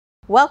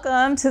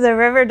Welcome to the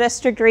River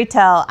District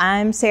Retail.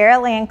 I'm Sarah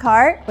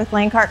Landcart with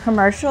Landcart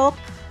Commercial,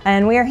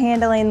 and we are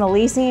handling the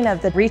leasing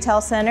of the retail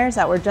centers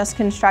that were just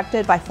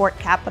constructed by Fort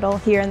Capital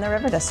here in the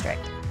River District.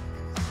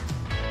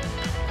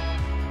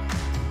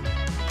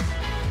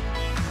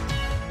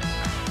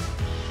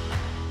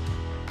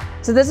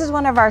 So this is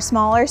one of our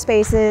smaller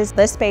spaces.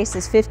 This space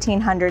is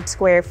 1,500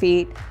 square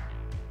feet.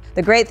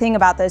 The great thing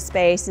about this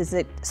space is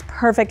it's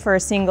perfect for a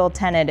single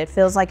tenant. It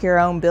feels like your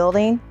own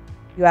building.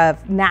 You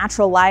have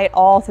natural light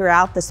all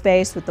throughout the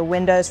space with the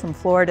windows from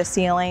floor to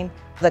ceiling.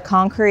 The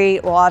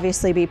concrete will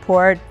obviously be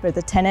poured for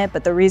the tenant,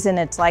 but the reason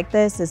it's like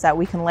this is that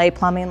we can lay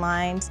plumbing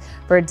lines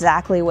for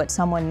exactly what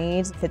someone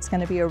needs. If it's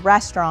going to be a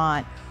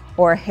restaurant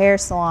or a hair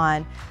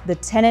salon, the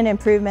tenant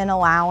improvement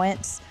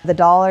allowance, the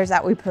dollars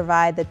that we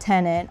provide the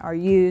tenant are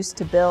used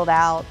to build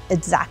out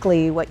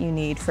exactly what you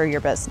need for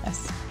your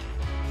business.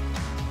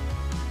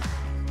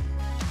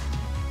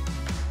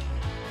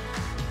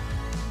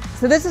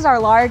 So this is our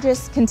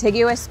largest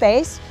contiguous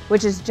space,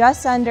 which is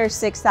just under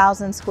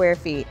 6,000 square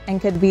feet and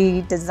could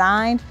be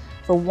designed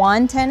for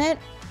one tenant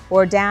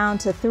or down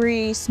to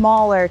 3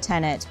 smaller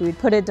tenants. We would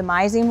put a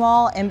demising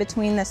wall in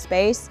between the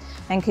space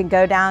and could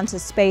go down to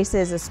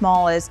spaces as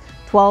small as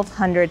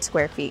 1,200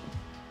 square feet.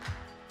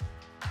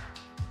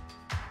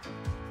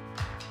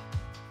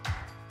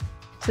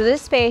 So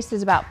this space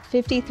is about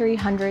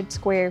 5,300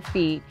 square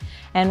feet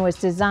and was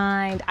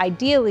designed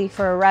ideally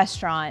for a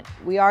restaurant.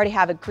 We already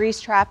have a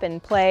grease trap in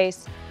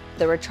place,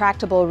 the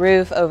retractable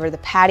roof over the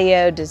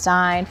patio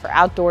designed for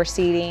outdoor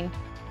seating.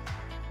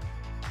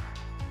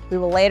 We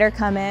will later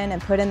come in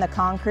and put in the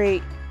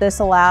concrete. This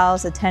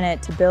allows a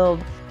tenant to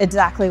build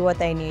exactly what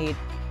they need.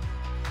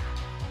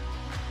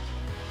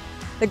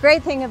 The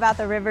great thing about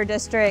the River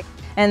District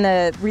and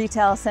the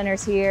retail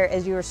centers here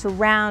is you are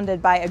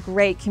surrounded by a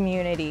great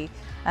community.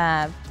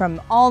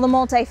 From all the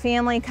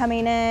multifamily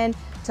coming in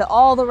to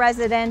all the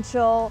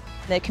residential,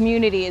 the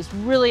community is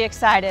really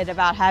excited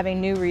about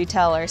having new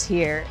retailers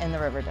here in the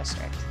River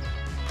District.